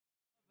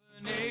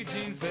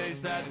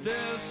face that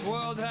this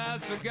world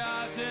has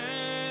forgotten.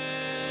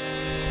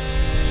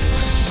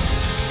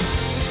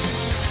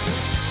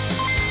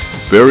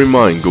 Bear in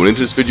mind, going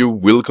into this video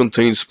will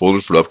contain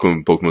spoilers for the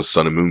upcoming Pokemon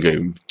Sun and Moon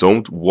game.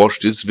 Don't watch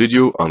this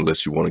video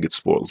unless you want to get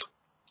spoiled.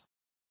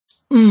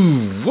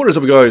 What is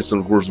up guys,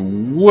 and of course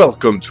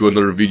welcome to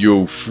another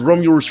video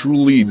from yours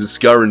truly, the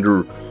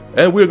Skyrander,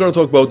 and we're gonna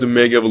talk about the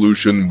Mega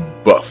Evolution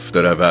buff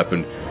that have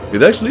happened.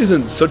 It actually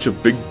isn't such a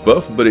big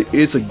buff, but it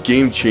is a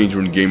game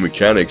changer in game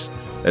mechanics,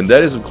 and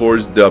that is of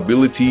course the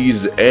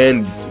abilities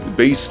and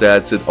base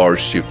stats that are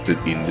shifted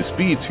in the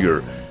speed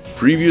tier.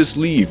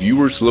 Previously, if you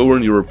were slower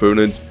than your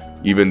opponent,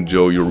 even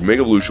though your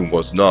Mega Evolution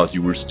was not,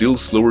 you were still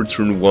slower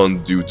turn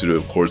 1 due to the,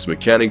 of course,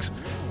 mechanics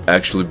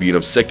actually being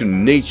of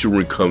second nature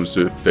when it comes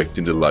to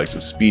affecting the likes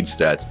of speed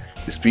stats.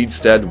 The speed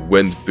stat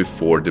went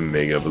before the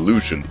Mega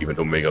Evolution, even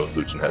though Mega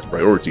Evolution has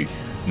priority.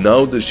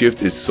 Now the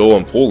shift is so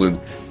unfolded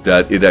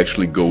that it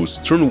actually goes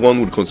turn 1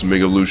 when it comes to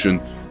Mega Evolution,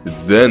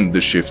 then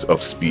the shift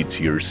of speed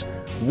tiers.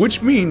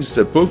 Which means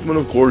that Pokemon,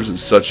 of course,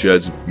 such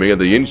as Mega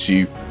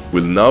Dainchi,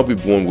 will now be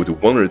born with the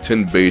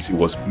 110 base it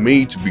was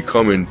made to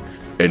become in,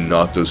 and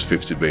not those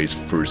 50 base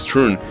first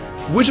turn,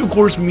 which of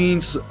course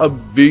means a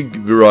big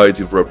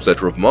variety for a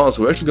plethora of mods.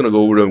 So we're actually gonna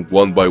go over them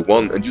one by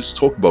one and just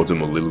talk about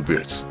them a little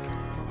bit.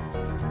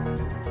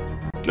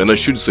 And I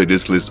should say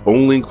this list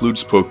only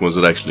includes Pokemon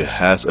that actually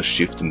has a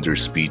shift in their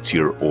speed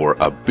tier or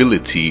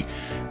ability,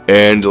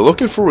 and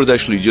looking forward to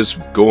actually just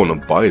go on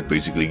and buy it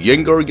basically.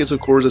 Gengar gets of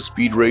course a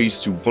speed raise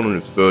to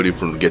 130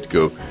 from the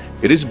get-go.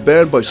 It is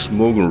banned by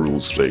Smogon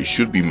rules today,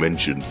 should be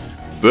mentioned,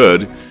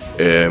 but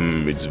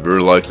it's very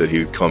likely that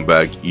he'll come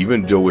back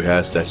even though he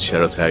has that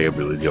Shadow Tag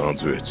ability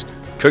onto it.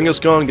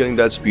 Kangaskhan getting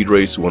that speed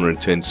raise to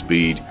 110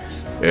 speed.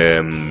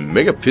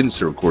 Mega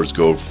Pinsir of course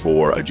go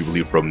for, I do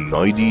believe, from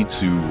 90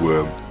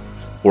 to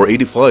or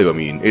 85, I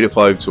mean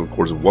 85 to of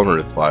course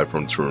 105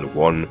 from turn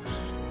 1.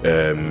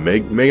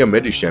 Mega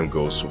Medicham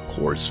goes of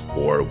course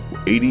for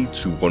 80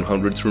 to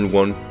 100 turn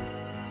 1.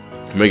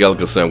 Mega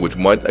Alakazam, which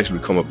might actually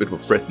become a bit of a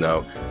threat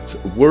now, so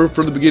were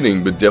from the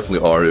beginning but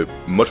definitely are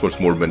much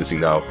more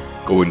menacing now,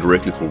 going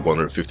directly for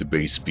 150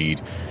 base speed,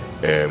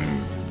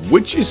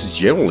 which is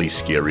generally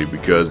scary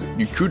because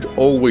you could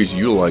always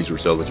utilize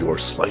yourself that you are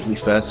slightly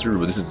faster,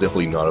 but this is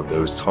definitely not of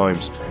those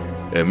times.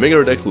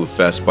 Mega Redeckel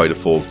fast by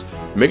default.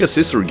 Mega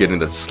Scizor getting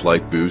that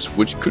slight boost,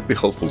 which could be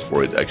helpful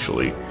for it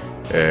actually.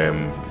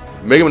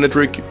 Mega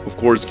Manectric, of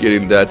course,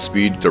 getting that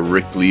speed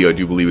directly. I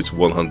do believe it's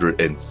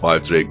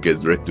 105 today, get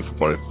directly for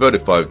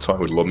 135 time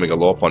with Mega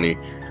Lopunny.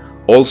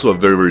 Also a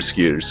very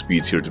scary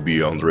speed here to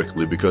be on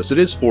directly because it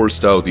is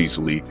forced out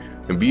easily,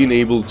 and being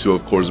able to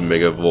of course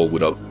Mega Evolve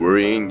without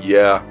worrying,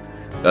 yeah,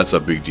 that's a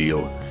big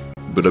deal.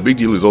 But a big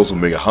deal is also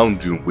Mega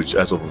Houndoom, which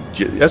as of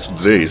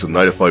today is a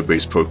 95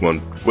 base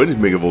Pokemon when it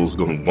Mega Evolves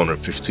going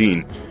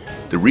 115.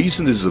 The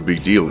reason this is a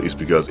big deal is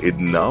because it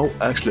now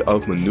actually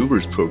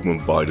outmaneuvers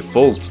Pokemon by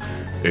default.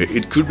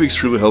 It could be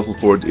extremely helpful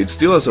for it. It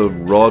still has a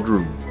rather,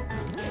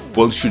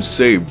 one should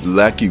say,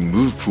 lacking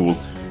move pool,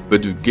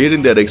 but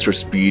getting that extra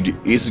speed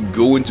is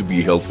going to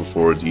be helpful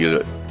for it,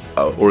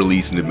 or at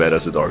least in the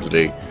metas that are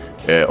today.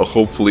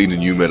 Hopefully in the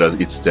new metas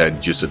it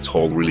stands just as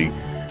tall really.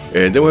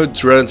 And then we have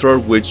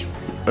Tyranitar, which,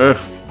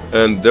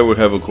 and then we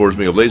have of course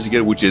Mega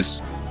Blaziken, which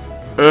is,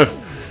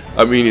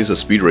 I mean it's a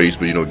speed race,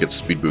 but it gets a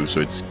speed boost,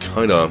 so it's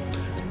kinda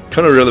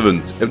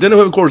relevant. And then we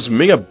have of course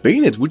Mega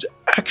Bayonet, which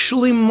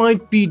actually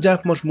might be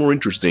that much more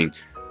interesting.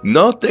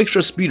 Not the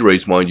extra speed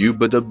race, mind you,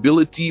 but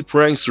ability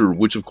Prankster,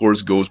 which of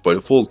course goes by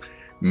default,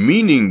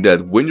 meaning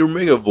that when you're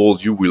Mega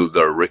Evolved you will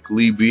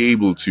directly be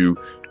able to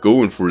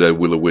go in for that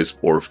Will-O-Wisp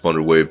or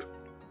Thunder Wave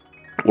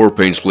or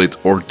Pain Split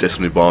or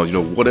Destiny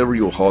Bond, whatever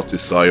your heart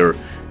desire,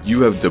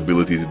 you have the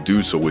ability to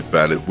do so with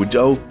Bandit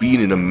without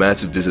being in a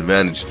massive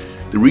disadvantage.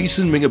 The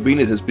reason Mega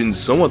Bayonet has been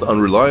somewhat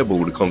unreliable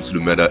when it comes to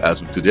the meta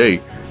as of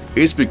today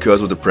is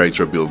because of the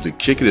Prankster ability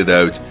kicking it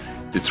out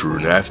the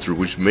turn after,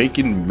 which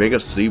making Mega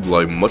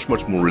Sableye much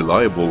more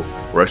reliable,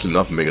 or actually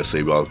not Mega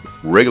Sableye,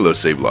 regular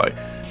Sableye,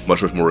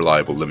 much more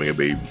reliable than Mega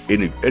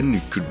Bayonet, and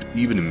it could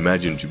even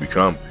imagine to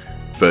become.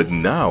 But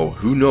now,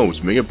 who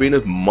knows, Mega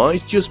Bayonet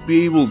might just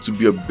be able to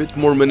be a bit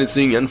more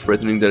menacing and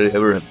threatening than it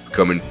ever have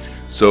become.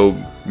 So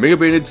Mega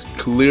Bayonet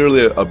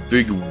clearly a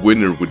big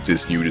winner with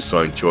this new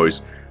design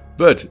choice,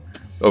 but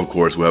of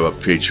course we have a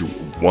page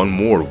one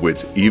more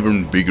with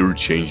even bigger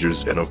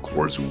changes and of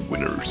course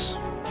winners.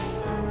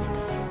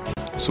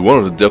 So one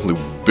of the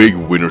definitely big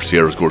winners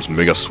here is of course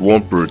Mega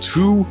Swampert,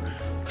 who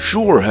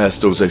sure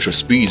has those extra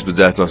speeds, but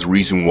that's not the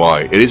reason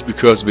why. It is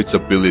because of its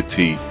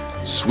ability.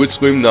 Swift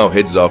Swim now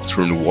heads off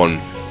turn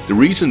 1. The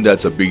reason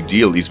that's a big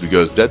deal is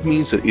because that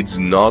means that it's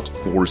not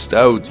forced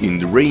out in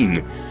the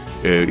rain.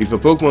 If a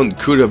Pokemon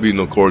could have been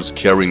of course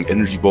carrying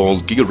Energy Ball,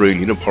 Giga Drain,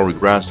 Hidden Power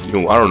Grass, I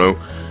don't know,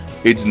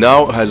 it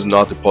now has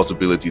not the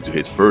possibility to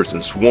hit first,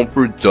 and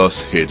Swampert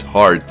does hit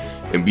hard,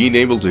 and being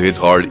able to hit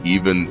hard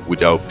even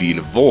without being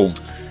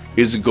evolved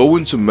is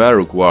going to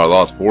matter quite a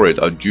lot for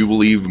it. I do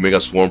believe Mega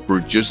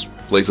Swampert just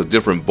plays a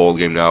different ball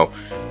game now.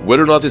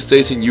 Whether or not it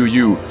stays in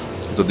UU,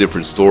 it's a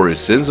different story,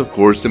 since of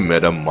course the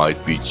meta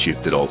might be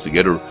shifted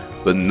altogether.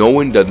 But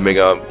knowing that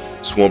Mega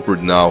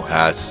Swampert now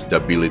has the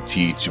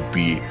ability to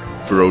be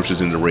ferocious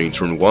in the rain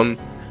turn 1,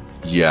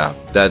 yeah,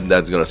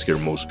 that's gonna scare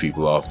most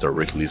people off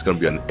directly. It's gonna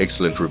be an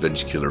excellent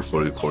revenge killer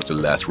for, of course, the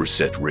last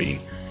reset rain.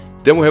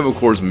 Then we have, of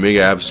course,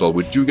 Mega Absol.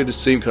 We do get the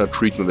same kind of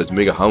treatment as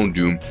Mega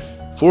Houndoom.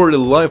 For the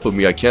life of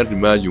me, I can't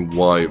imagine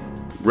why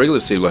regular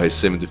Sableye has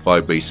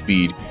 75 base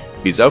speed.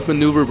 It's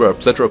outmaneuvered by a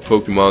plethora of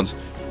Pokemons.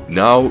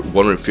 Now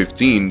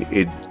 115,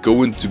 it's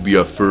going to be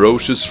a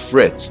ferocious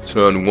threat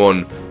turn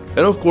 1.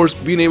 And of course,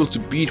 being able to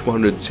beat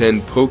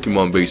 110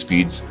 Pokemon base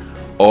speeds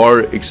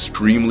are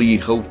extremely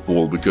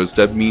helpful, because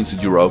that means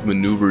that you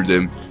outmaneuver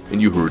them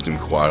and you hurt them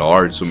quite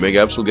hard. So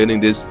Mega Absol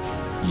getting this,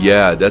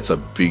 yeah, that's a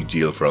big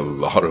deal for a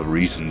lot of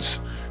reasons.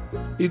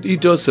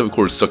 It does have, of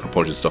course, Sucker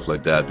Punch and stuff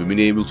like that, but being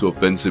able to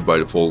offensive by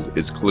default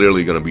is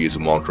clearly going to be his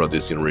mantra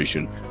this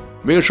generation.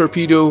 Mega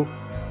Sharpedo,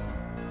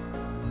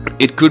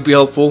 it could be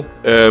helpful.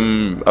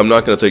 I'm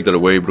not going to take that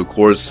away, but of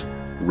course,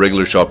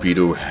 regular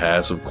Sharpedo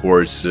has, of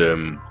course,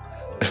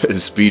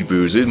 speed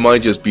boost. It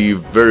might just be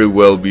very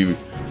well be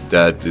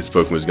that this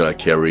Pokemon is gonna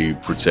carry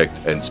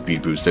protect and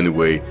speed boost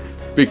anyway,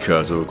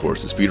 because of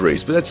course the speed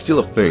race, but that's still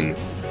a thing.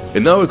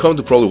 And now we come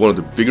to probably one of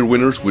the bigger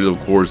winners with, of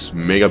course,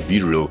 Mega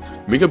Beedrill.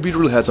 Mega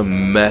Beedrill has a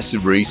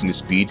massive raise in his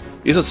speed.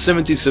 It's a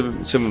 77,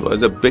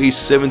 it's a base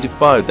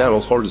 75, damn, it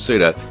was hard to say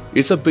that.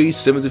 It's a base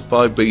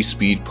 75 base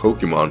speed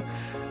Pokemon,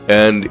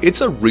 and it's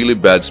a really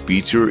bad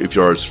speed tier if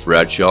you are as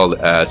fragile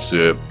as,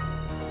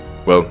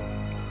 well,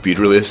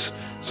 Beedrill is.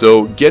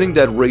 So getting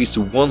that raise to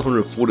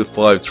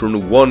 145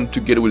 turn 1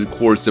 together with, of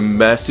course, the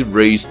massive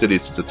raise that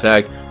is its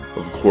attack,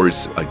 of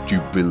course, I do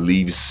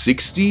believe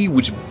 60,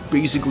 which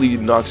basically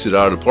knocks it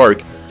out of the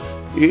park.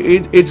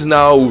 It's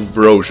now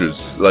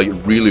ferocious, like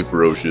really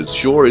ferocious.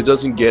 Sure, it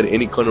doesn't get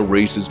any kind of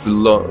raises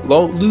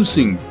below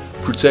losing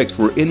protect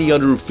for any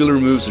other filler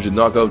moves such as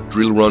knockout,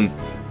 drill run.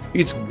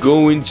 It's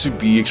going to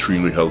be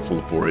extremely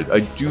helpful for it.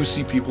 I do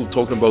see people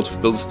talking about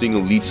Fell Sting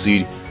and Leech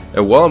Seed,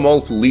 and while I'm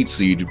all for Leech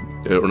Seed,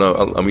 or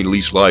no, I mean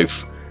Leech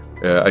Life,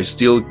 I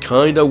still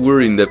kinda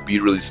worrying that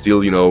Beedrill is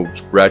still, you know,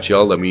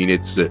 fragile. I mean,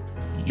 it's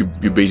you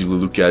basically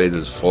look at it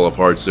as fall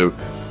apart. So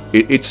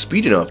it's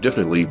speed enough,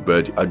 definitely,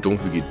 but I don't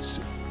think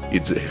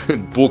it's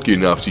bulky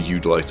enough to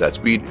utilize that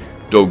speed.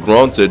 Though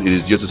granted, it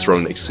is just as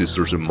strong as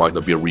Existor, so it might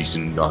not be a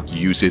reason not to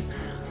use it.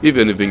 If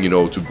anything, you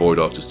know, to void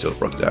off the Stealth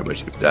Rock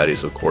damage, if that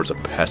is, of course, a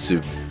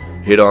passive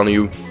hit on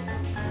you.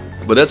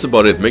 But that's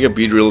about it. Mega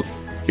Beedrill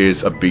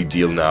is a big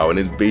deal now, and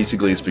it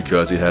basically is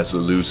because it has to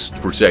lose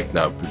protect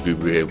now to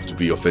be able to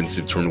be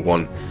offensive turn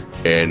 1,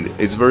 and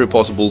it's very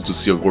possible to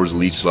see, of course,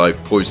 Leech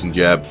Life, Poison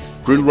Jab,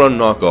 Drill Run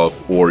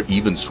knockoff, or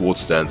even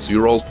Swords Dance. So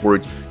you're all for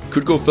it.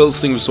 Could go Fell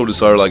Sting with So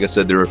Desire, like I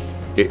said there.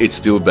 It's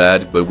still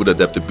bad, but with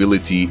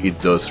adaptability it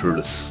does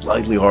hurt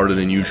slightly harder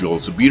than usual.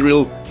 So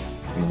Beedrill,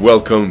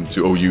 welcome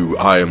to OU.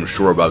 I am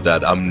sure about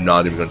that. I'm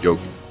not even gonna joke.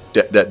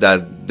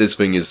 That this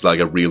thing is like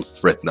a real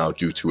threat now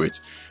due to it.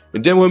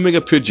 And then we have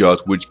Mega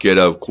Pidgeot, which get,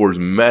 of course,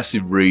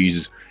 massive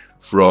raise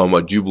from, I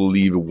do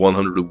believe,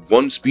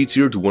 101 speed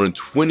tier to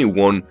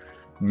 121,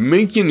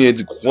 making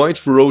it quite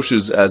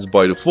ferocious as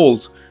by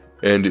default,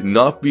 and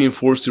not being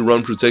forced to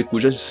run protect,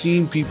 which I've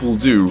seen people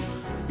do,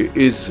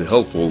 is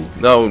helpful.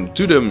 Now,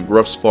 to the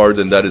rough part,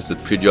 and that is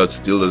that Pidgeot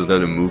still doesn't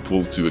have a move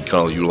pool to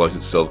kind of utilize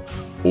itself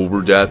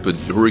over that, but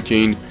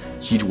Hurricane,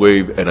 Heat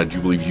Wave, and I do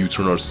believe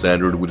U-Turn are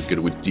standard with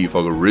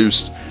Defog or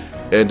Roost.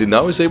 And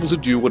now it's able to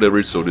do whatever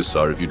it so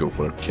desires if you don't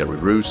want to carry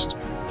Roost,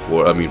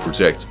 or I mean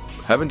Protect.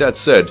 Having that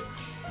said,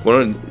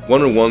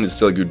 101 is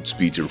still a good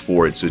speed tier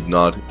for it, so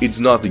it's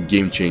not the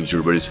game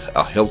changer, but it's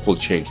a helpful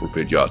change for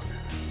Pidgeot.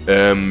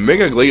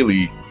 Mega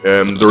Glalie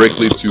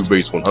directly to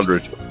base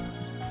 100.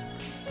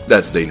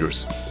 That's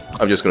dangerous.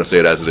 I'm just gonna say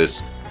it as it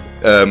is.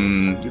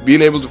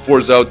 Being able to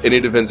force out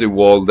any defensive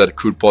wall that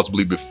could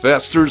possibly be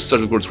faster, such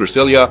as, of course,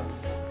 Cresselia,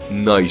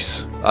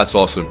 nice. That's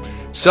awesome.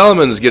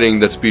 Salaman's getting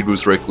that speed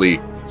boost directly.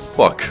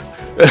 Fuck.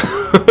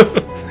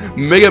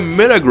 Mega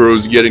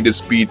Metagross getting the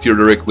speed tier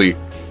directly.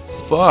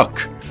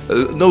 Fuck.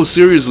 No,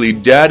 seriously,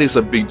 that is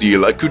a big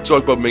deal. I could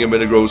talk about Mega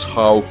Metagross,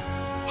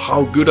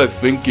 how good I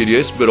think it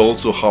is, but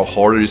also how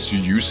hard it is to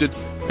use it.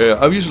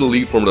 I've used the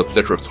Leaf Form a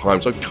plethora of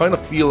times, so I kind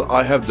of feel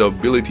I have the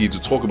ability to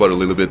talk about it a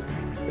little bit.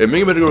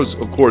 Mega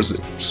Metagross, of course,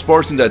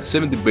 sparse in that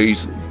 70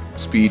 base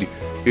speed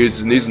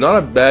is not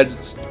a bad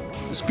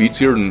speed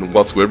tier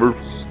whatsoever,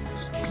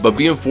 but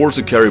being forced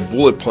to carry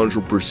Bullet Punch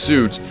or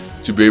Pursuit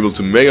to be able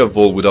to Mega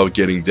Evolve without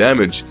getting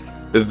damage,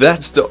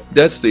 that's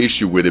the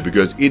issue with it,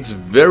 because it's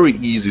very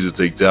easy to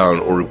take down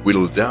or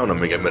whittle down a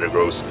Mega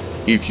Metagross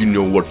if you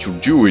know what you're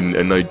doing,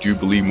 and I do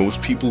believe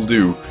most people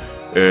do.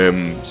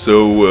 It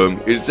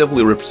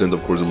definitely represents,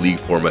 of course, the League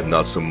format,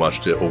 not so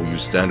much the OU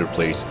standard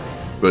plays.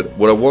 But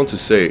what I want to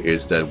say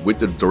is that with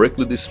the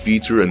directly this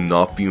speed tier and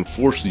not being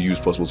forced to use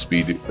possible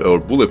speed or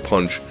Bullet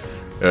Punch,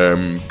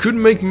 could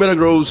make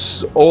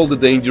Metagross all the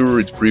danger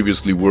it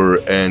previously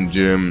were, and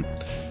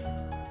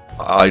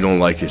I don't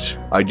like it.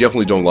 I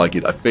definitely don't like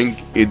it. I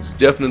think it's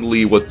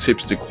definitely what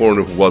tips the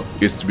corner of what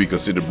is to be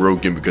considered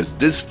broken, because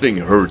this thing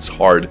hurts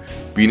hard.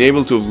 Being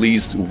able to at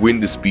least win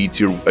the speed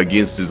tier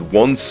against it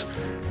once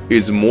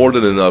is more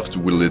than enough to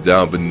whittle it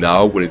down, but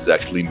now when it's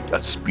actually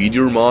a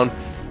speedier mon,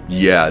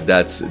 yeah,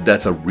 that's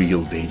a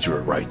real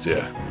danger right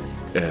there.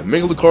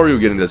 Mega Lucario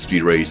getting that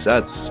speed race,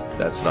 that's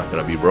not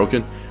gonna be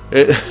broken.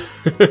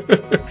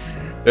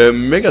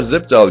 Mega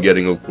Sceptile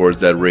getting, of course,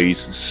 that race,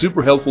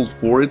 super helpful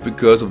for it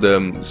because of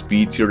the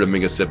speed tier that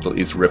Mega Sceptile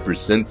is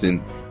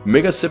representing.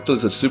 Mega Sceptile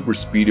is a super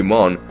speedy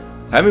mon.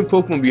 Having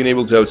Pokemon being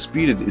able to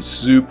outspeed it is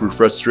super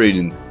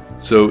frustrating.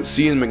 So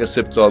seeing Mega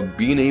Sceptile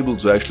being able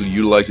to actually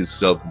utilize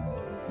itself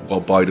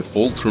by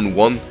default turn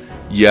 1,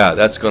 yeah,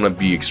 that's gonna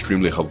be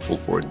extremely helpful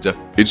for it.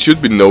 It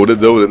should be noted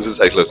though that this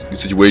is actually a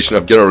situation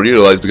I've gotta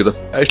realize, because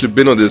I've actually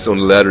been on this on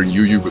the ladder in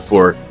UU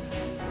before.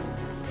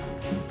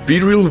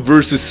 Beedrill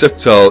versus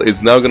Sceptile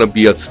is now gonna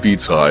be at speed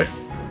tie,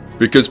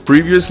 because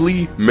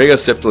previously Mega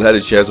Sceptile had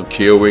a chance of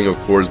KOing, of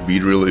course,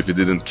 Beedrill if it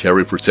didn't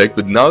carry Protect,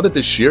 but now that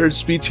they share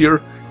speed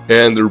here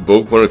and they're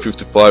both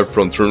 155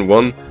 from turn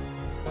 1,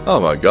 oh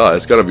my god,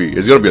 it's gonna be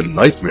a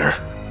nightmare.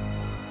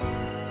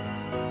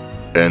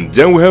 And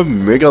then we have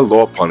Mega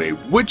Lopunny,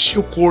 which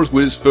of course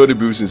with its 30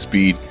 boost in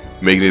speed,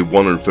 making it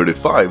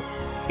 135,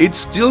 it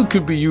still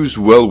could be used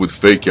well with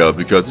Fake Out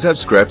because it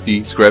has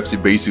Scrafty.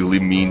 Scrafty basically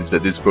means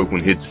that this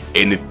Pokemon hits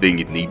anything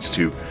it needs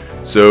to.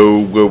 So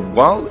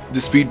while the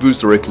speed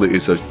boost directly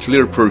is a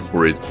clear perk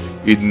for it,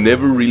 it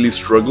never really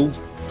struggled.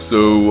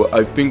 So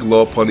I think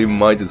Lopunny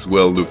might as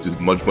well look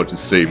much the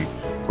same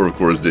for, of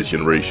course, this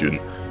generation.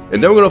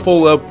 And then we're gonna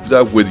follow up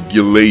that with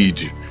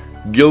Gallade.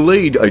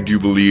 Gallade, I do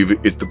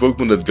believe, is the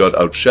Pokemon that got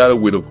outshadowed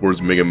with, of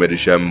course, Mega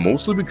Medicham,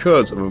 mostly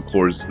because of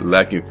course,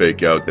 lacking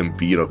Fake Out and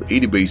being of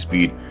 80 base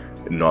speed,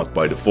 not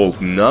by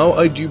default. Now,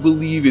 I do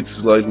believe it's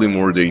slightly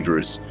more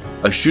dangerous.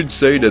 I should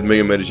say that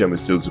Mega Medicham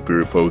is still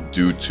superior Poke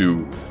due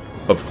to,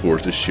 of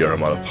course, the sheer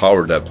amount of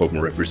power that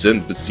Pokemon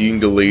represent, but seeing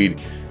Gallade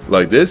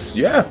like this,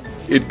 yeah,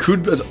 it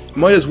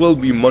might as well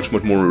be much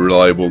more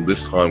reliable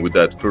this time with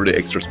that 30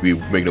 extra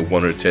speed, making it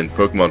 110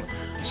 Pokemon.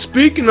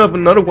 Speaking of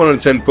another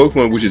 110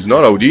 Pokemon, which is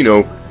not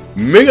Audino,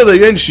 Mega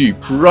Diancie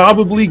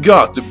probably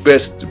got the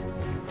best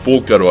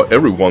bulk out of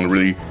everyone,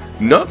 really.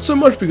 Not so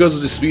much because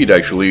of the speed,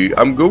 actually.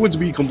 I'm going to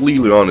be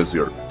completely honest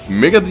here.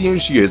 Mega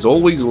Diancie has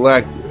always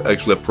lacked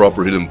actually a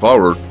proper hidden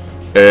power,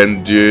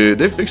 and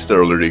they fixed that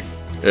already.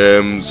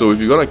 So if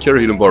you're gonna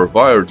carry hidden power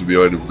fire to be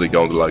able to take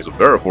down the likes of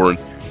Paraforn,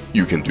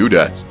 you can do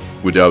that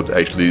without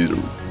actually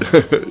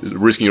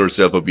risking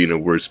yourself of being a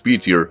worse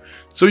speed tier.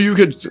 So you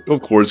can,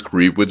 of course,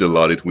 creep with a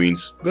lot of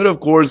tweens. But of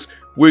course,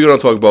 we're gonna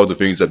talk about the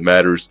things that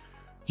matters.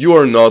 You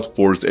are not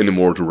forced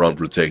anymore to run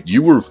Protect.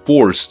 You were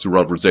forced to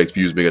run Protect if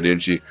you use Mega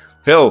Diancie.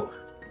 Hell,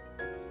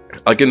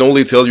 I can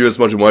only tell you as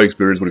much of my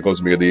experience when it comes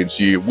to Mega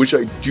Diancie, which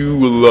I do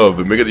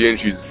love. Mega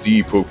Diancie is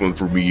the Pokemon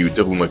for me,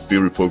 definitely my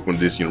favorite Pokemon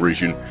this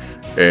generation.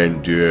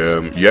 And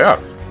yeah,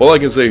 all I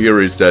can say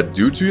here is that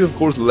due to, of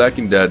course,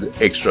 lacking that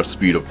extra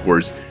speed, of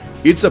course,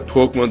 it's a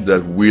Pokemon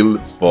that will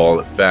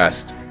fall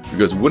fast.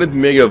 Because when it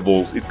Mega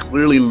Evolves, it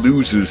clearly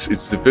loses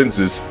its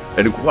defenses,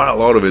 and quite a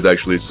lot of it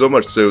actually, so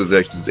much so that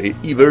it's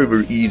actually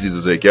very easy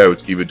to take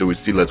out, even though it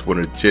still has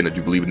 110, I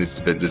do believe, in its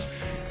defenses.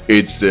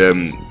 It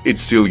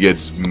still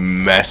gets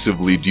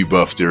massively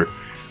debuffed there.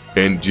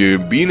 And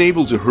being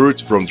able to hurt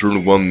from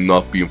turn 1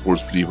 not being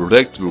forcibly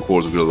protected, of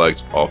course, with the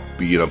likes of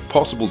being a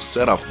possible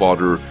setup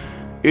fodder,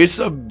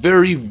 is a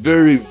very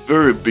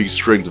big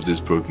strength of this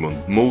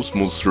Pokemon, most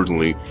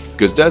certainly,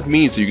 because that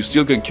means that you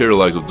still can carry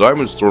likes of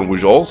Diamond Storm,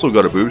 which also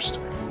got a boost,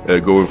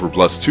 going for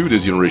 +2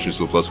 this generation,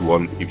 so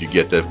 +1 if you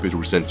get that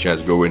 50%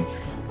 chance going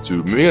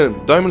to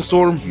Diamond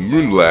Storm,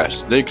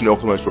 Moonblast. Then you can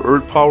optimize for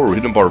Earth Power or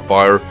Hidden Power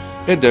Fire,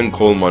 and then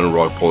Coal Mine and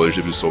Rock Polish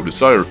if you so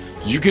desire.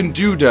 You can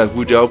do that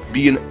without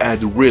being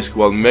at risk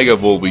while Mega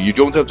Evolving. You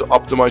don't have to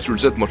optimize your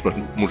set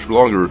much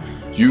longer.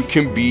 You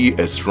can be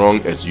as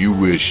strong as you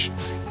wish.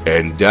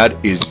 And that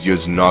is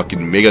just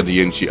knocking Mega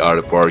Diancie out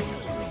of the park.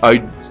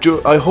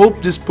 I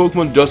hope this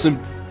Pokemon doesn't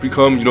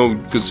become,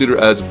 considered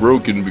as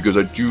broken, because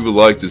I do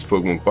like this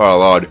Pokemon quite a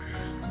lot.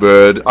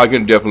 But I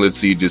can definitely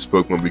see this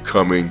Pokemon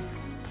becoming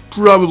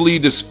probably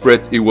the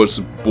threat it was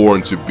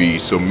born to be.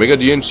 So Mega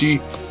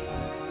Diancie,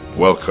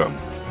 welcome.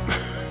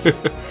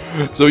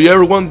 So yeah,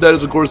 everyone, that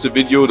is of course the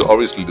video.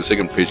 Obviously the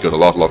second page got a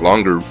lot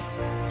longer,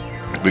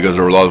 because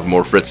there are a lot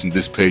more threats in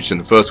this page than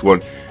the first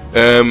one.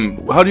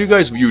 How do you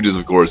guys view this,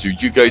 of course?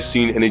 Have you guys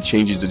seen any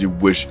changes that you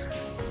wish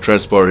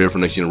transpire here for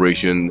next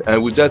generation?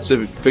 And with that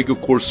said, thank you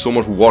of course so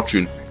much for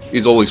watching.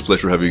 It's always a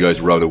pleasure having you guys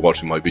around and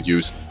watching my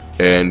videos.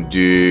 And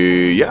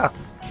yeah,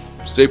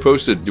 stay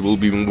posted. There will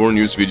be more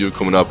news video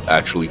coming up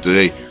actually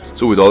today.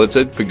 So with all that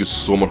said, thank you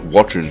so much for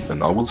watching,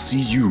 and I will see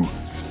you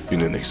in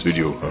the next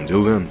video.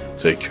 Until then,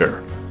 take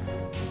care.